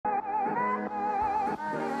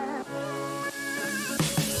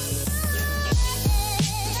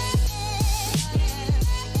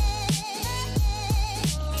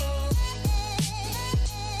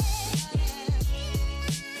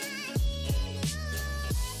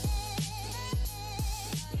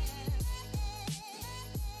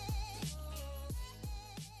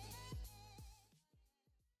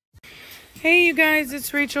Hey you guys,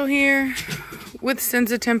 it's Rachel here with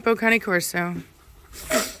Senza Tempo Cane Corso.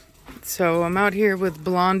 So I'm out here with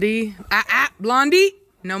Blondie. Blondie?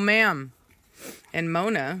 No ma'am. And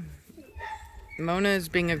Mona. Mona is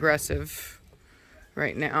being aggressive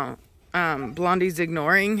right now. Blondie's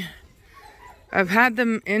ignoring. I've had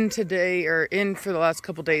them in today, or in for the last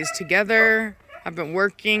couple days together. I've been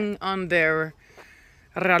working on their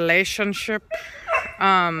relationship.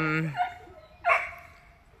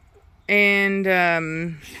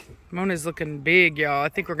 Mona's looking big, y'all. I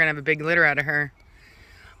think we're gonna have a big litter out of her.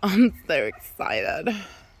 I'm so excited.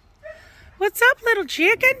 What's up, little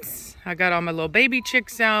chickens? I got all my little baby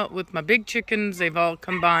chicks out with my big chickens. They've all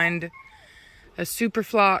combined a super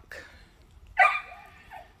flock,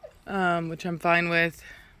 which I'm fine with.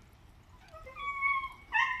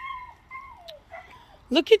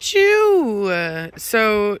 Look at you.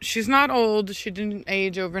 So she's not old. She didn't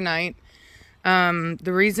age overnight.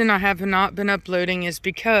 The reason I have not been uploading is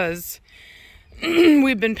because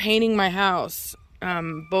we've been painting my house.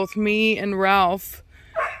 Both me and Ralph.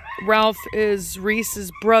 Ralph is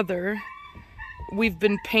Reese's brother. We've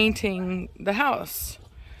been painting the house.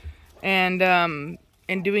 And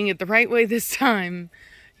doing it the right way this time.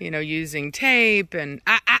 You know, using tape and...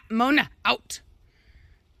 Mona, out!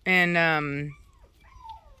 And,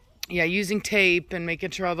 yeah, using tape and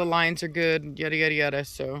making sure all the lines are good, yada, yada, yada,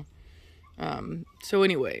 so... So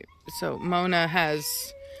anyway, so Mona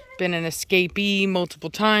has been an escapee multiple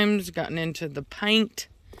times, gotten into the paint.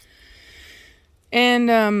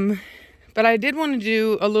 And, but I did want to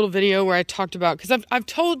do a little video where I talked about, because I've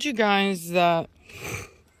told you guys that,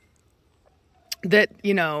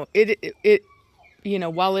 you know, you know,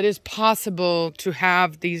 while it is possible to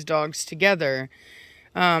have these dogs together,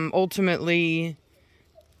 ultimately,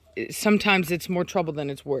 sometimes it's more trouble than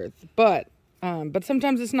it's worth. But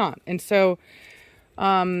sometimes it's not. And so,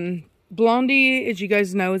 Blondie, as you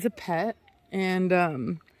guys know, is a pet.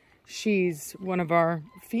 And, she's one of our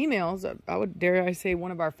females. I would dare I say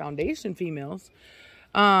one of our foundation females.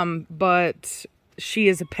 But she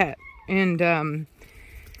is a pet. And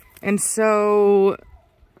so,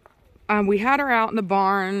 we had her out in the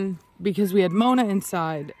barn because we had Mona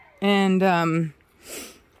inside. And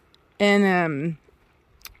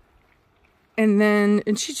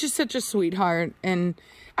she's just such a sweetheart, and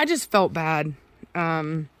I just felt bad.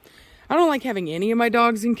 I don't like having any of my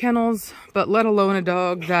dogs in kennels, but let alone a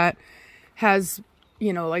dog that has,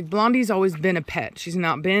 you know, like Blondie's always been a pet. She's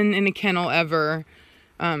not been in a kennel ever,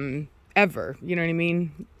 ever, you know what I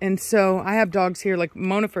mean? And so I have dogs here, like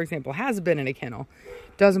Mona, for example, has been in a kennel.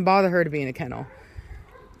 Doesn't bother her to be in a kennel.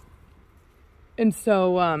 And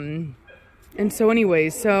so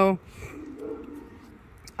anyway, so...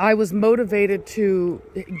 I was motivated to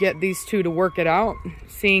get these two to work it out,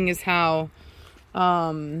 seeing as how,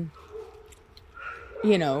 you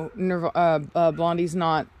know, Blondie's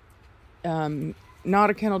not a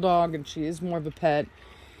kennel dog, and she is more of a pet.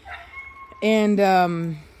 And, I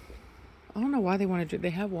don't know why they want to do it. They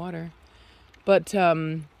have water. But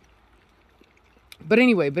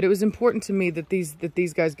anyway, but it was important to me that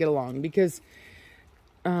these guys get along, because,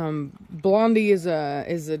 Blondie is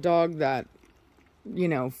a dog that, you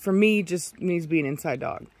know, for me, just needs to be an inside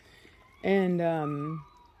dog. And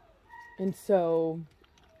so,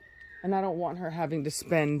 and I don't want her having to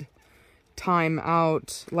spend time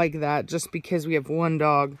out like that just because we have one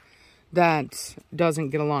dog that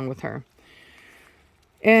doesn't get along with her.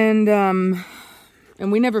 And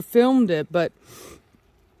we never filmed it, but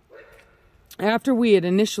after we had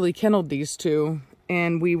initially kenneled these two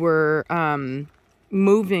and we were,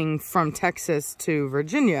 moving from Texas to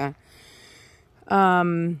Virginia,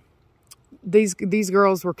 these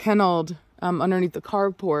girls were kenneled underneath the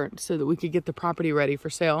carport so that we could get the property ready for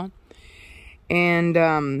sale.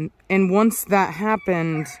 And once that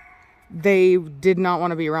happened, they did not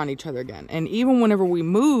want to be around each other again. And even whenever we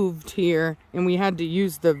moved here and we had to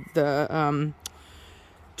use the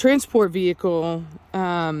transport vehicle,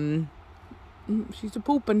 she's a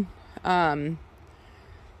pooping.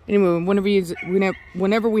 Anyway,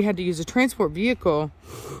 whenever we had to use a transport vehicle,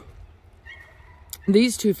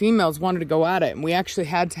 these two females wanted to go at it, and we actually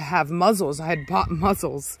had to have muzzles. I had bought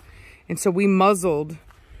muzzles, and so we muzzled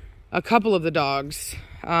a couple of the dogs,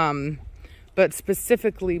 but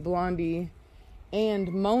specifically Blondie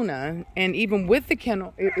and Mona. And even with the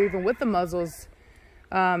kennel, even with the muzzles,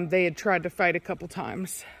 they had tried to fight a couple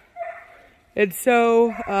times. And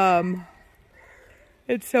so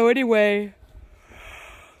anyway,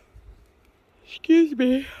 excuse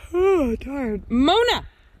me, oh, tired, Mona.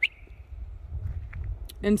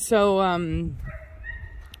 And so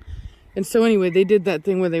anyway, they did that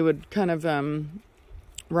thing where they would kind of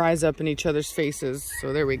rise up in each other's faces.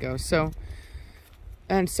 So there we go. So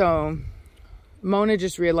Mona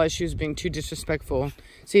just realized she was being too disrespectful.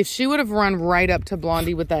 See, if she would have run right up to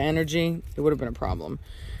Blondie with that energy, it would have been a problem.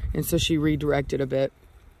 And so she redirected a bit.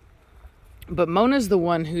 But Mona's the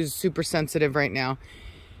one who's super sensitive right now.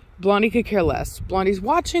 Blondie could care less. Blondie's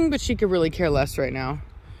watching, but she could really care less right now.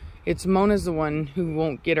 It's Mona's the one who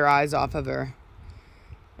won't get her eyes off of her.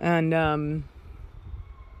 And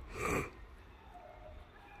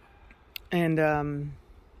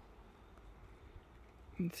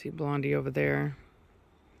let's see, Blondie over there.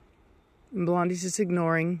 And Blondie's just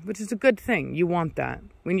ignoring, which is a good thing. You want that.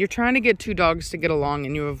 When you're trying to get two dogs to get along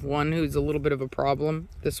and you have one who's a little bit of a problem,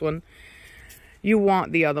 this one, you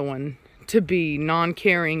want the other one to be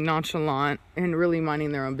non-caring, nonchalant, and really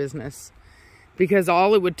minding their own business. Because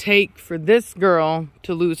all it would take for this girl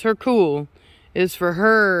to lose her cool is for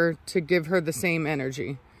her to give her the same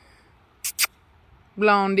energy.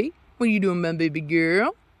 Blondie, what you doing, my baby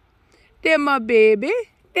girl? They're my baby.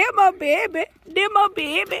 They're my baby. They're my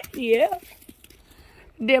baby. Yeah.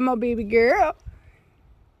 They're my baby girl.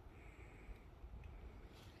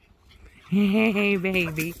 Hey,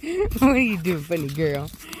 baby. What are you doing, funny girl?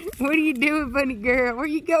 What are you doing, funny girl? Where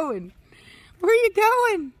you going? Where you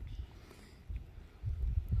going?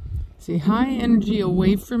 See, high energy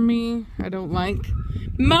away from me, I don't like.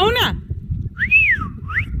 Mona!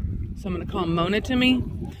 So I'm going to call Mona to me.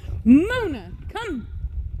 Mona, come.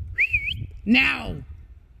 Now.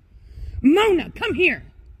 Mona, come here.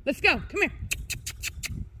 Let's go. Come here.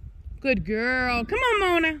 Good girl. Come on,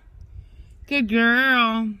 Mona. Good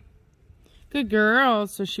girl. Good girl.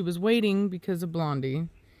 So she was waiting because of Blondie.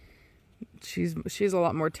 She's a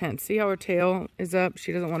lot more tense. See how her tail is up?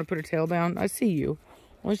 She doesn't want to put her tail down. I see you.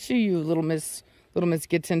 I see you, little miss. Little miss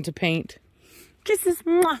gets into paint. Kisses.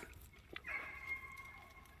 Mwah.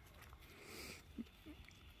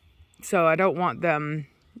 So I don't want them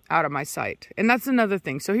out of my sight. And that's another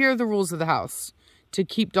thing. So here are the rules of the house to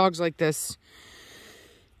keep dogs like this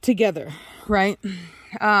together, right?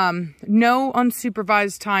 No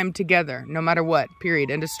unsupervised time together, no matter what,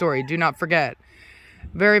 period. End of story. Do not forget.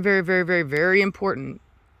 Very, very, very, very, very important.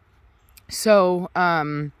 So,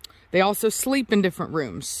 they also sleep in different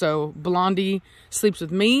rooms. So Blondie sleeps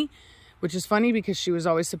with me, which is funny because she was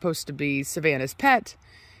always supposed to be Savannah's pet,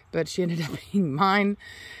 but she ended up being mine.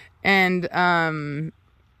 And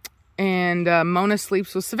Mona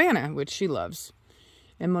sleeps with Savannah, which she loves.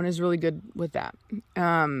 And Mona's really good with that.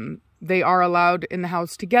 They are allowed in the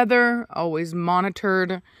house together, always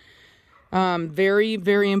monitored. Very,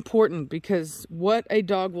 very important, because what a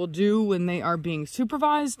dog will do when they are being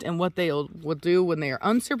supervised and what they will do when they are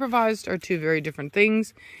unsupervised are two very different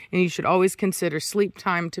things. And you should always consider sleep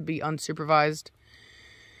time to be unsupervised.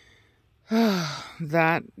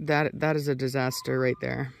 That is a disaster right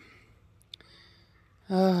there.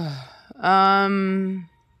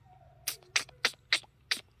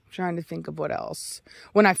 Trying to think of what else.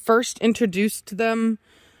 When I first introduced them,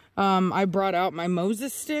 I brought out my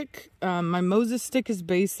Moses stick. My Moses stick is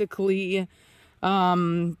basically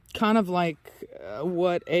kind of like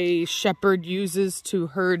what a shepherd uses to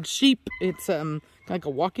herd sheep. It's like a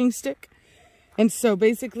walking stick. And so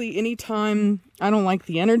basically anytime I don't like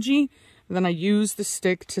the energy, then I use the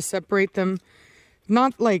stick to separate them.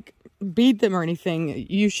 Not like beat them or anything.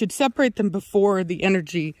 You should separate them before the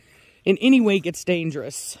energy in any way gets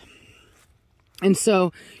dangerous. And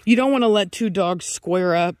so you don't want to let two dogs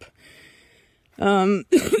square up.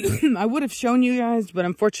 I would have shown you guys, but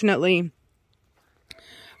unfortunately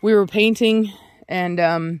we were painting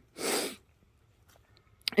and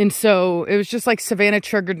so it was just like Savannah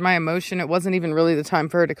triggered my emotion. It wasn't even really the time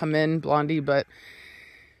for her to come in, Blondie, but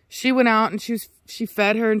she went out and she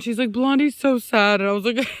fed her and she's like, Blondie's so sad. And I was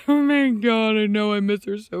like, oh my God, I know I miss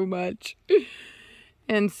her so much.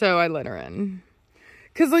 And so I let her in.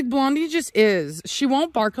 Because, like, Blondie just is. She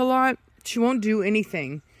won't bark a lot. She won't do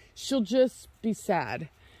anything. She'll just be sad.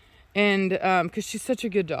 And, because she's such a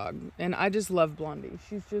good dog. And I just love Blondie.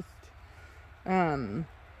 She's just,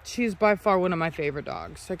 she's by far one of my favorite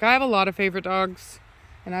dogs. Like, I have a lot of favorite dogs.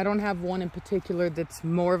 And I don't have one in particular that's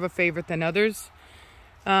more of a favorite than others.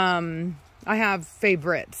 I have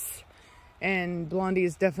favorites. And Blondie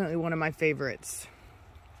is definitely one of my favorites.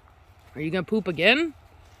 Are you going to poop again?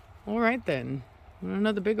 All right, then.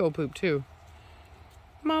 Another big old poop, too.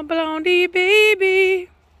 My Blondie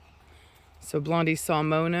baby. So Blondie saw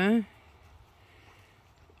Mona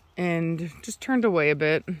and just turned away a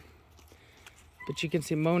bit. But you can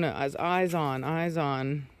see Mona has eyes on.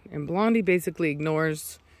 And Blondie basically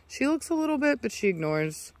ignores. She looks a little bit, but she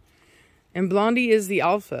ignores. And Blondie is the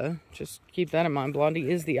alpha. Just keep that in mind.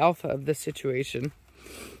 Blondie is the alpha of this situation.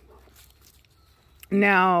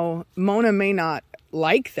 Now, Mona may not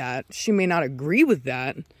like that. She may not agree with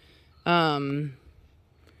that. But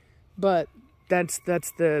that's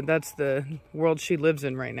the world she lives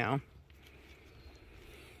in right now.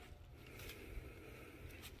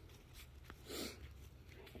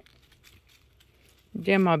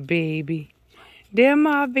 They're my baby. They're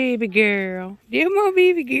my baby girl. They're my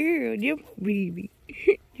baby girl. They're my baby.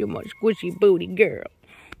 You're my squishy booty girl.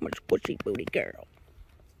 My squishy booty girl.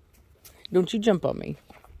 Don't you jump on me.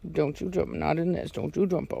 Don't you jump. Not in this. Don't you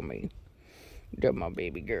jump on me. They're my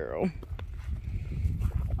baby girl.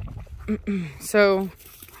 So,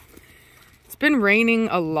 it's been raining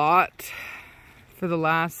a lot for the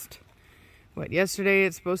last, yesterday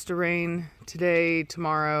it's supposed to rain. Today,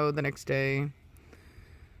 tomorrow, the next day.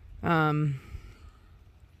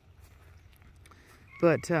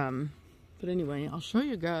 But anyway, I'll show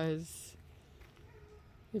you guys,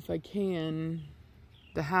 if I can,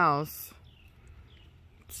 the house.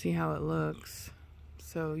 See how it looks.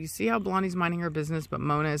 So you see how Blondie's minding her business, but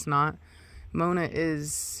Mona is not. Mona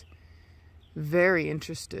is very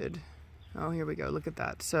interested. Oh, here we go. Look at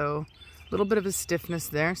that. So a little bit of a stiffness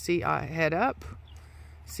there. See, head up.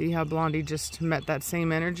 See how Blondie just met that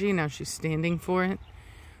same energy. Now she's standing for it,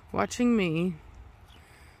 watching me.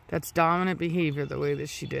 That's dominant behavior, the way that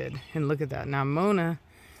she did. And look at that. Now Mona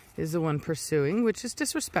is the one pursuing, which is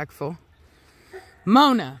disrespectful.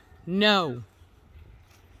 Mona, no.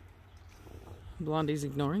 Blondie's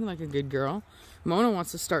ignoring like a good girl. Mona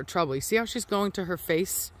wants to start trouble. You see how she's going to her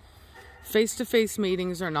face? Face-to-face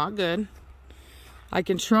meetings are not good. I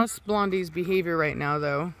can trust Blondie's behavior right now,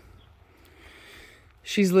 though.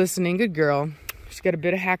 She's listening. Good girl. She's got a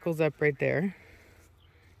bit of hackles up right there.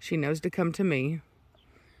 She knows to come to me.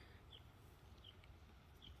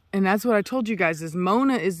 And that's what I told you guys, is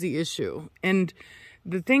Mona is the issue. And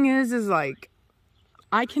the thing is like,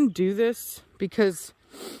 I can do this because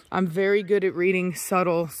I'm very good at reading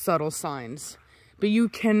subtle signs. But you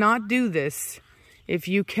cannot do this if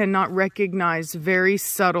you cannot recognize very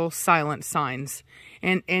subtle, silent signs.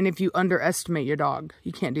 And if you underestimate your dog.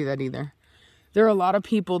 You can't do that either. There are a lot of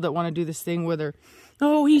people that want to do this thing where they're,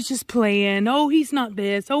 oh, he's just playing. Oh, he's not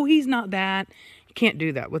this. Oh, he's not that. You can't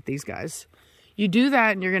do that with these guys. You do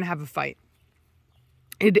that and you're going to have a fight.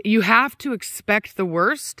 You have to expect the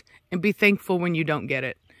worst and be thankful when you don't get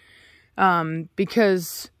it.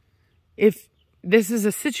 Because if this is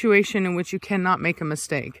a situation in which you cannot make a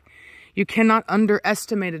mistake, you cannot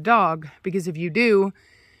underestimate a dog, because if you do,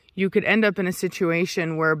 you could end up in a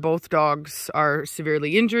situation where both dogs are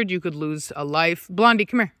severely injured. You could lose a life. Blondie,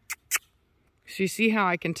 come here. So you see how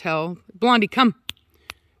I can tell? Blondie, come.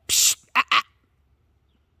 Psst,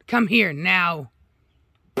 Come here now.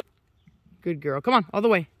 Good girl. Come on, all the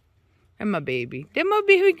way. And my baby. They're my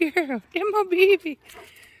baby girl. They're my baby.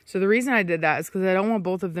 So the reason I did that is because I don't want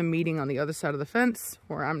both of them meeting on the other side of the fence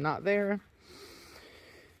where I'm not there.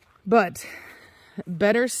 But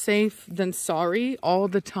better safe than sorry all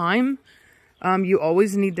the time. You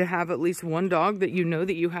always need to have at least one dog that you know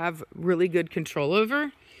that you have really good control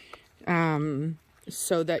over.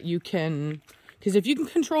 So that you can, because if you can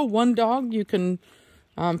control one dog, you can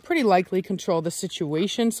pretty likely control the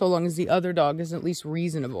situation, so long as the other dog is at least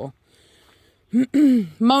reasonable.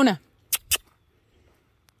 Mona.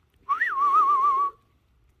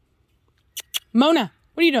 Mona,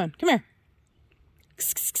 what are you doing? Come here.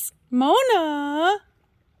 Mona.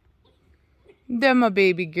 They're my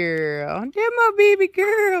baby girl. They're my baby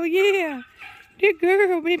girl, yeah. Dear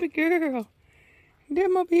girl, baby girl. They're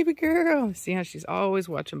my baby girl. See how she's always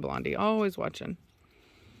watching Blondie, always watching.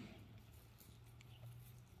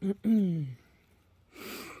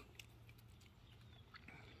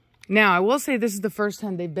 Now, I will say this is the first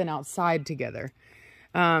time they've been outside together.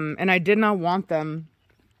 And I did not want them.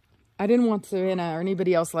 I didn't want Savannah or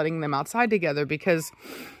anybody else letting them outside together, because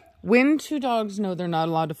when two dogs know they're not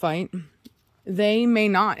allowed to fight, they may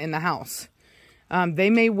not in the house. They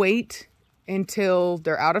may wait until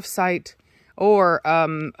they're out of sight, or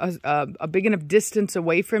a big enough distance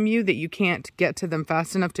away from you that you can't get to them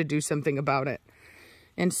fast enough to do something about it.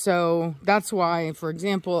 And so that's why, for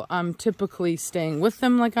example, I'm typically staying with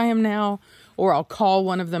them like I am now, or I'll call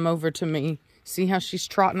one of them over to me. See how she's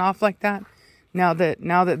trotting off like that? Now that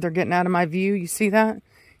they're getting out of my view, you see that?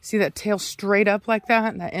 See that tail straight up like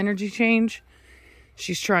that? That energy change?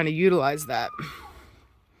 She's trying to utilize that.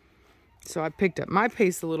 So I picked up my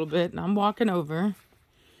pace a little bit and I'm walking over.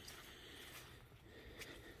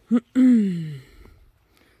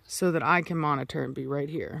 So that I can monitor and be right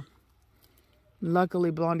here. Luckily,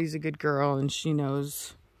 Blondie's a good girl and she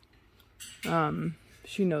knows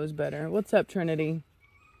better. What's up, Trinity?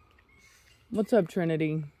 What's up,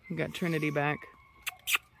 Trinity? We got Trinity back.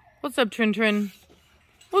 What's up, Trin Trin?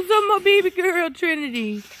 What's up, my baby girl,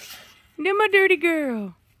 Trinity? Then my dirty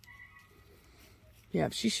girl. Yeah,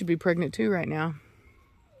 she should be pregnant too right now.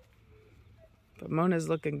 But Mona's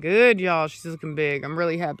looking good, y'all. She's looking big. I'm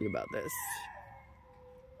really happy about this.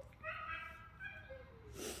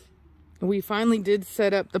 We finally did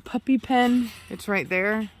set up the puppy pen. It's right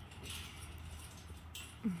there.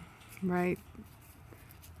 Right.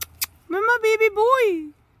 My baby boy.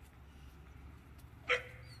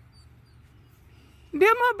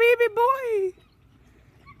 They're my baby boy.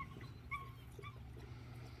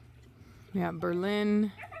 Yeah,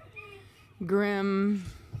 Berlin, Grimm.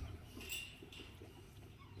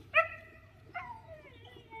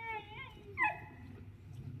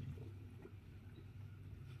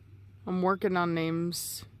 I'm working on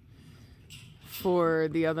names for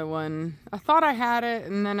the other one. I thought I had it,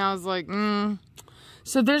 and then I was like,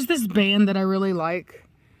 So there's this band that I really like.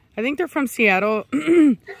 I think they're from Seattle,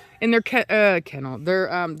 and their kennel.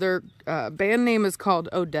 Their band name is called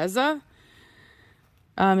Odessa.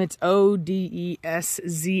 It's Odessa.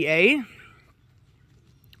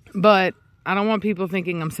 But I don't want people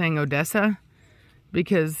thinking I'm saying Odessa,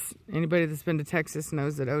 because anybody that's been to Texas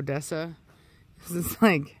knows that Odessa is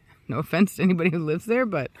like, no offense to anybody who lives there,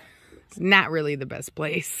 but it's not really the best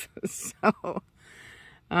place. So,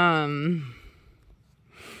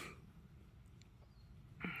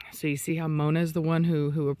 so you see how Mona is the one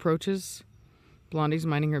who approaches? Blondie's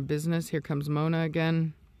minding her business. Here comes Mona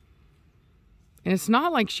again. And it's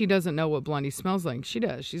not like she doesn't know what Blondie smells like. She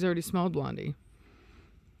does. She's already smelled Blondie.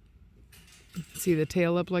 See the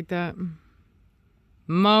tail up like that?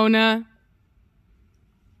 Mona.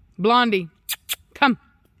 Blondie. Come.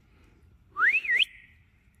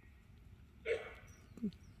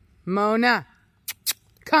 Mona.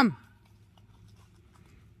 Come.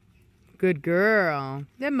 Good girl.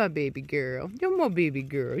 That's my baby girl. You're my baby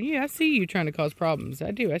girl. Yeah, I see you trying to cause problems. I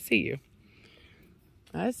do. I see you.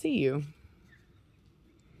 I see you.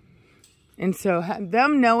 And so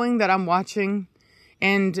them knowing that I'm watching,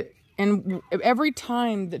 and every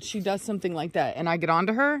time that she does something like that and I get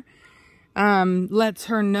onto her, lets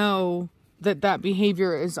her know that that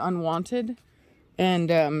behavior is unwanted and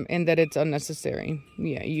that it's unnecessary.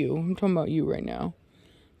 Yeah, you. I'm talking about you right now.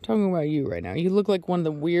 I'm talking about you right now. You look like one of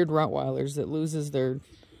the weird Rottweilers that loses their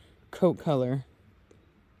coat color.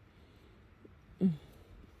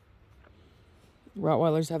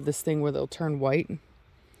 Rottweilers have this thing where they'll turn white.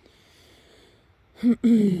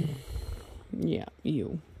 Yeah,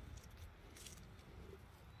 you.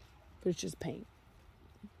 But it's just paint.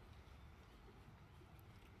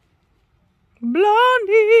 Blondie!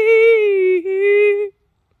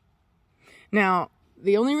 Now,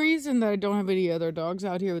 the only reason that I don't have any other dogs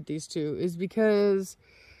out here with these two is because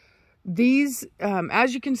these,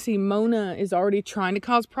 as you can see, Mona is already trying to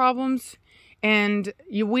cause problems. And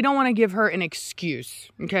we don't want to give her an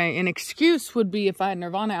excuse, okay? An excuse would be if I had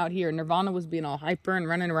Nirvana out here and Nirvana was being all hyper and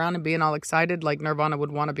running around and being all excited like Nirvana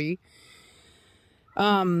would want to be.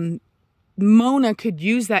 Mona could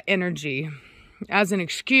use that energy as an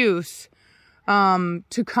excuse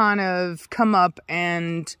to kind of come up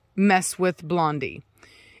and mess with Blondie.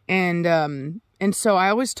 And so I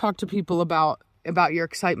always talk to people about your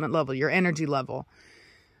excitement level, your energy level.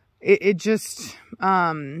 It just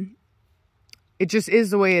is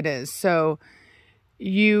the way it is. So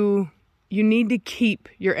you need to keep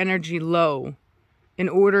your energy low in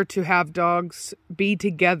order to have dogs be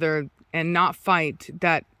together and not fight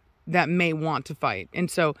that may want to fight. And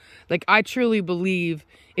so, like, I truly believe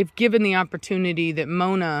if given the opportunity that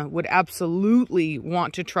Mona would absolutely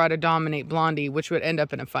want to try to dominate Blondie, which would end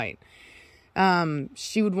up in a fight.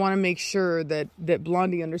 She would want to make sure that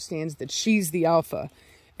Blondie understands that she's the alpha.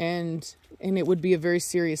 And it would be a very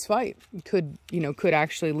serious fight. Could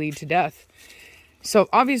actually lead to death. So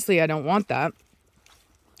obviously I don't want that.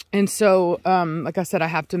 And so, like I said, I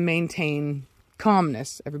have to maintain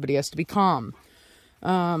calmness. Everybody has to be calm.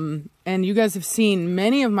 And you guys have seen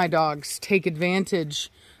many of my dogs take advantage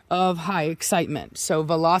of high excitement. So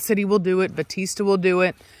Velocity will do it. Batista will do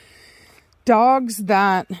it. Dogs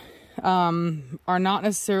that are not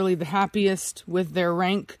necessarily the happiest with their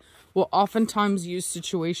rank will oftentimes use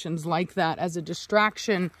situations like that as a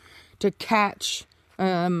distraction to catch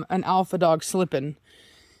an alpha dog slipping.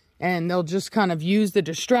 And they'll just kind of use the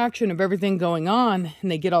distraction of everything going on,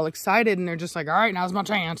 and they get all excited, and they're just like, all right, now's my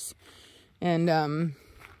chance. And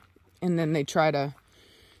then they try to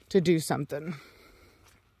do something.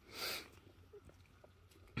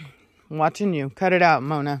 I'm watching you. Cut it out,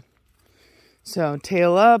 Mona. So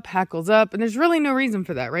tail up, hackles up, and there's really no reason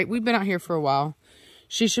for that, right? We've been out here for a while.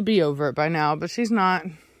 She should be over it by now, but she's not.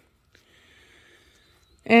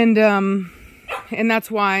 And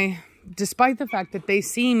that's why, despite the fact that they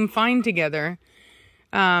seem fine together,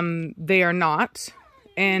 they are not.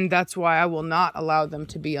 And that's why I will not allow them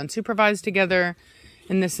to be unsupervised together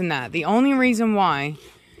and this and that. The only reason why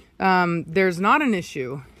there's not an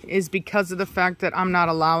issue is because of the fact that I'm not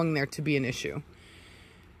allowing there to be an issue.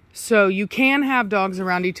 So you can have dogs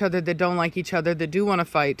around each other that don't like each other, that do want to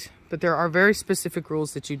fight, but there are very specific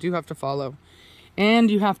rules that you do have to follow.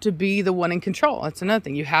 And you have to be the one in control. That's another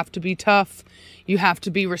thing. You have to be tough. You have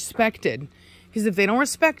to be respected. Because if they don't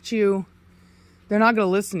respect you, they're not going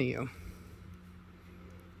to listen to you.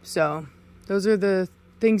 So, those are the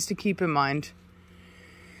things to keep in mind.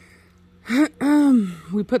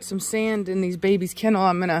 We put some sand in these babies' kennel.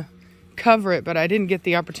 I'm going to cover it, but I didn't get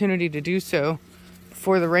the opportunity to do so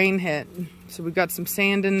before the rain hit. So we got some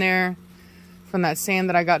sand in there from that sand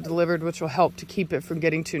that I got delivered, which will help to keep it from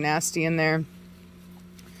getting too nasty in there.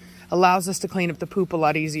 Allows us to clean up the poop a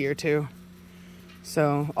lot easier too.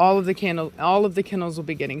 So all of the kennels will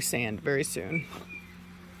be getting sand very soon.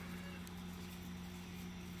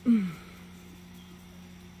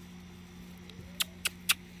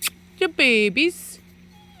 Your babies?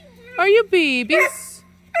 Are you babies?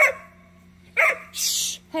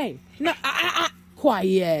 Shh! Hey, no,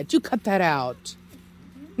 quiet! You cut that out.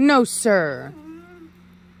 No, sir.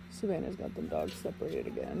 Savannah's got them dogs separated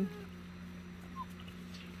again.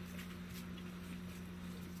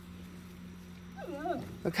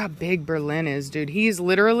 Look how big Berlin is, dude. He's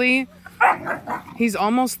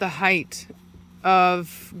almost the height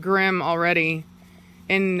of Grimm already.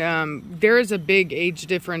 And there is a big age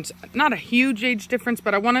difference. Not a huge age difference,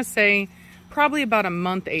 but I want to say probably about a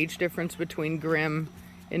month age difference between Grimm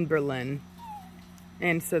and Berlin.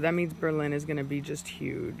 And so that means Berlin is going to be just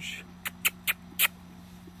huge.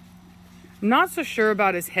 I'm not so sure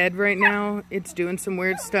about his head right now. It's doing some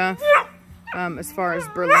weird stuff as far as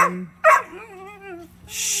Berlin.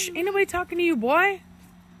 Shh, ain't nobody talking to you, boy.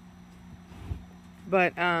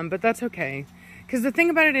 But that's okay. Because the thing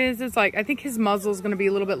about it is like, I think his muzzle is going to be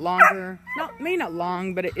a little bit longer. Maybe not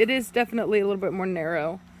long, but it is definitely a little bit more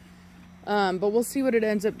narrow. But we'll see what it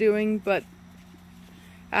ends up doing. But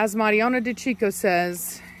as Mariana de Chico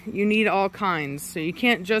says, you need all kinds. So you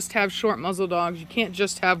can't just have short muzzle dogs. You can't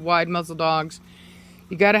just have wide muzzle dogs.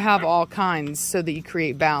 You got to have all kinds so that you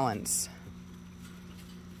create balance.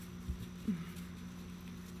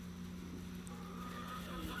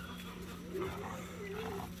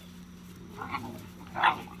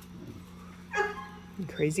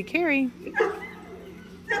 Crazy Carrie.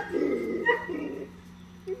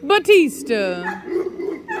 Batista.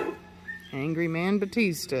 Angry man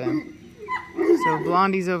Batista. So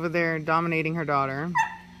Blondie's over there dominating her daughter.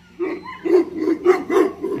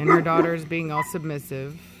 And her daughter is being all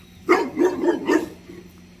submissive.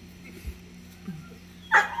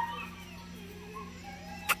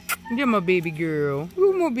 You're my baby girl.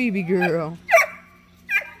 You're my baby girl.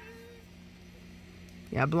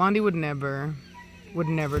 Yeah, Blondie would never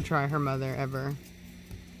try her mother, ever.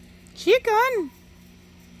 Chicken!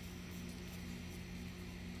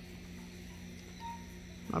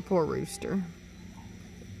 My poor rooster.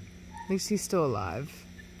 At least he's still alive.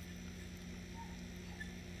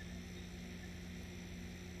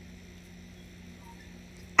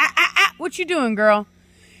 What you doing, girl?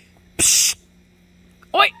 Psh!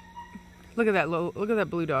 Oi! Look at that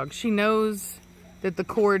blue dog. She knows that the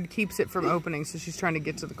cord keeps it from opening, so she's trying to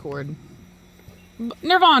get to the cord.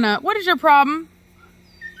 Nirvana, what is your problem?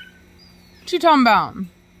 What you talking about?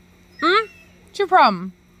 What's your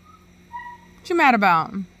problem? What you mad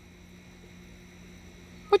about?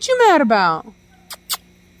 What you mad about?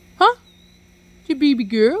 Huh? You baby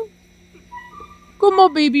girl? Go my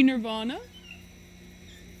baby Nirvana.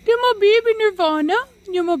 You're my baby Nirvana.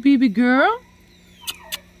 You're my baby girl.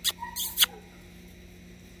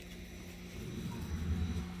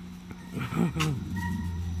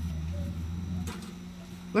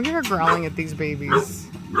 Look at her growling at these babies.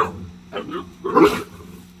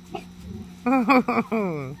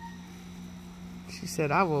 Oh. She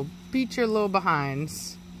said, I will beat your little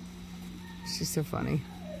behinds. She's so funny.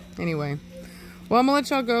 Anyway, well, I'm gonna let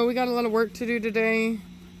y'all go. We got a lot of work to do today.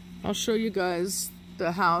 I'll show you guys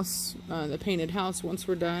the house, the painted house once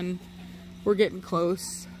we're done. We're getting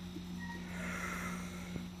close.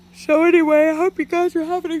 So anyway, I hope you guys are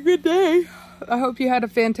having a good day. I hope you had a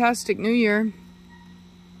fantastic New Year.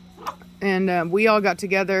 And we all got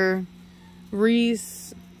together,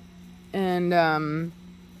 Reese and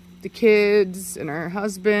the kids and her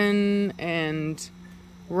husband and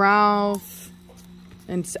Ralph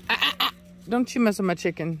and don't you mess with my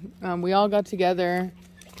chicken. We all got together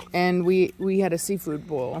and we had a seafood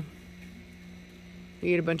boil.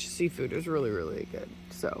 We ate a bunch of seafood. It was really, really good.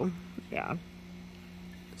 So, yeah.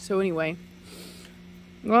 So anyway.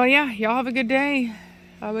 Well, yeah, y'all have a good day.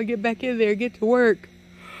 I'm gonna get back in there, get to work.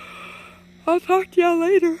 I'll talk to y'all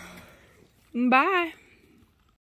later. Bye.